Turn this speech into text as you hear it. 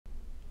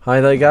Hi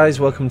there guys,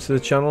 welcome to the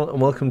channel and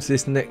welcome to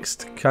this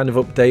next kind of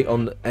update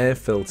on air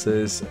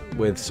filters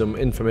with some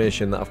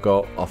information that I've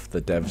got off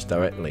the devs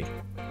directly.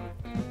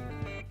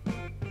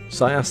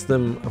 So I asked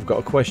them, I've got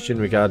a question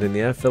regarding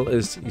the air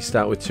filters. You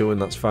start with 2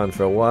 and that's fine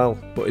for a while,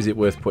 but is it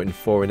worth putting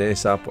 4 in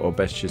ASAP or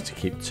best just to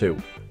keep 2?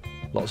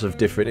 Lots of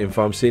different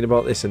info I'm seeing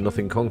about this and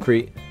nothing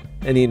concrete.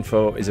 Any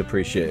info is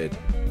appreciated.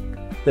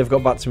 They've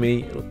got back to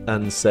me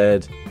and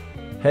said,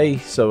 hey,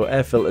 so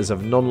air filters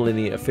have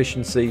non-linear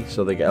efficiency,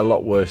 so they get a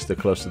lot worse the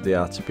closer they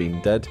are to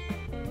being dead.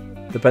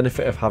 The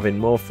benefit of having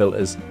more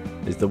filters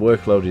is the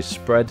workload is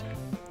spread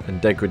and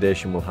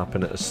degradation will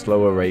happen at a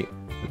slower rate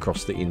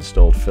across the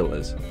installed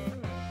filters.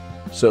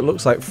 So it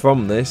looks like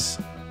from this,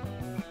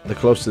 the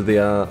closer they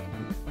are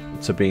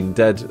to being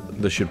dead,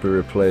 they should be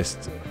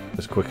replaced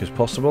as quick as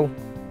possible,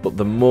 but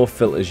the more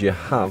filters you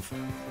have,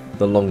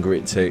 the longer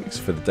it takes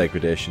for the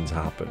degradation to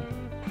happen.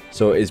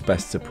 So it is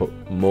best to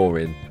put more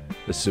in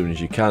as soon as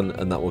you can,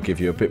 and that will give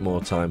you a bit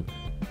more time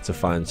to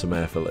find some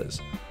air filters.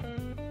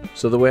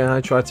 So the way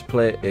I try to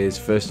play it is,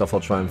 first off I'll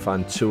try and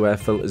find 2 air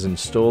filters and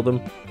store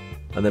them,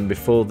 and then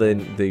before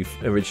the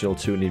original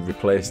 2 need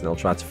replacing, I'll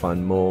try to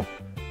find more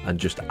and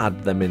just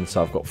add them in,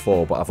 so I've got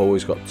 4, but I've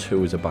always got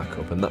 2 as a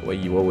backup, and that way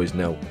you always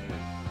know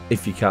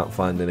if you can't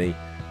find any,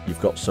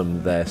 you've got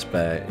some there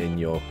spare in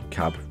your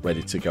cab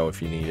ready to go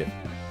if you need it.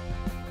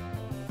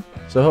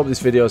 So I hope this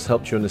video has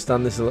helped you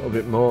understand this a little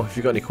bit more. If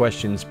you've got any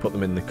questions, put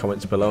them in the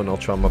comments below and I'll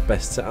try my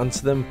best to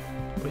answer them.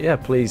 But yeah,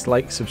 please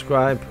like,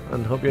 subscribe,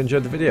 and hope you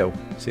enjoyed the video.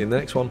 See you in the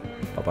next one.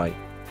 Bye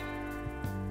bye.